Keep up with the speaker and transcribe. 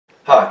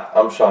Hi,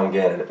 I'm Sean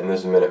Gannon, and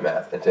this is Minute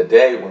Math, and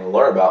today we're going to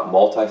learn about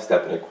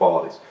multi-step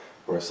inequalities.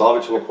 We're going to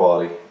solve each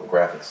inequality and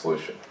graph its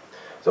solution.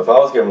 So if I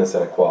was given this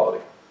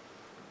inequality,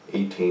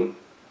 18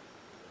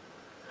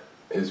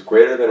 is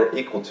greater than or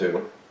equal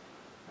to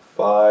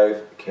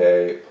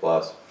 5k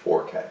plus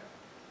 4k.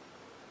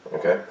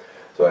 Okay?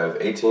 So I have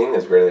 18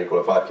 is greater than or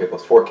equal to 5k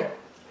plus 4k.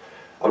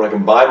 I'm going to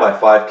combine my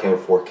 5k and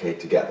 4k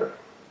together.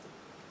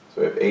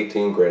 So we have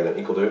 18 greater than or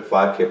equal to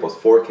 5k plus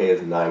 4k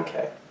is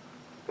 9k.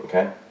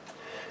 Okay?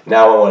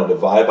 Now I want to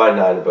divide by 9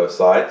 on both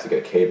sides to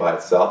get k by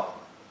itself.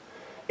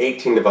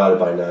 18 divided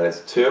by 9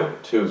 is 2.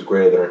 2 is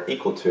greater than or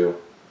equal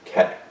to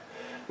k.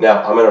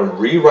 Now I'm going to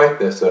rewrite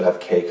this so I have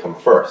k come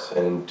first.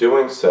 And in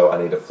doing so, I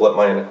need to flip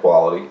my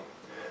inequality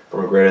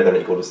from a greater than or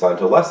equal to sign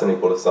to a less than or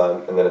equal to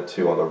sign, and then a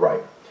 2 on the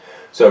right.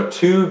 So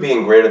 2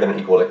 being greater than or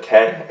equal to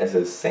k is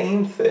the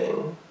same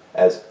thing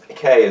as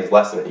k is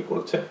less than or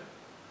equal to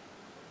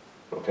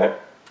 2. Okay?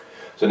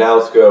 So now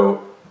let's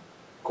go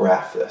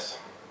graph this.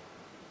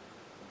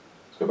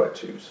 Go by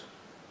 2's.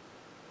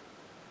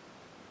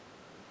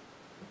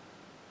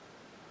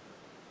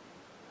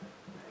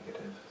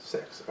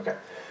 -6. Okay.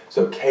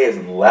 So k is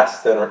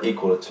less than or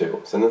equal to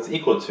 2. Since it's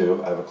equal to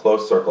 2, I have a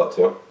closed circle at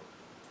 2.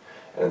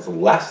 And it's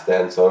less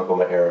than, so I'm going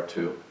to put my arrow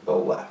to the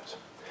left.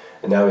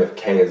 And now we have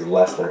k is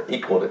less than or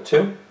equal to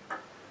 2.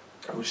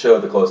 We show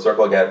the closed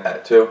circle again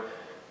at 2.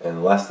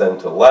 And less than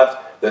to the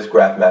left. This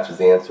graph matches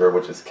the answer,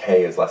 which is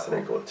k is less than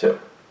or equal to 2.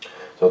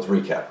 So let's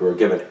recap. We were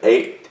given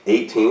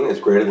 18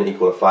 is greater than or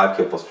equal to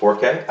 5k plus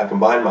 4k. I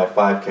combined my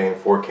 5k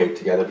and 4k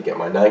together to get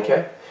my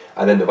 9k.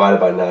 I then divided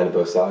by 9 on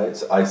both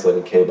sides,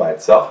 isolating k by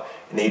itself,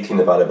 and 18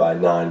 divided by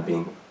 9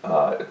 being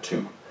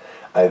 2.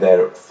 I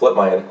then flip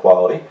my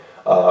inequality,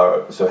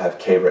 so I have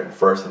k written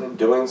first, and in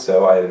doing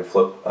so, I then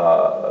flip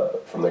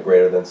from the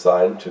greater than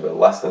sign to the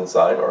less than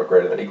sign, or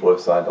greater than or equal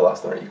to sign to less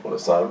than or equal to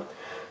sign.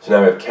 So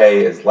now we have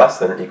k is less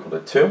than or equal to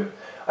 2.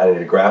 I need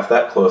to graph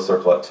that closed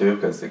circle at 2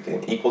 because it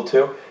can equal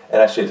to,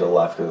 and actually to the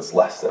left because it's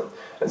less than.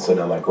 And so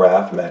now my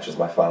graph matches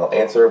my final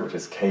answer, which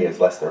is k is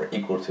less than or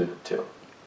equal to 2.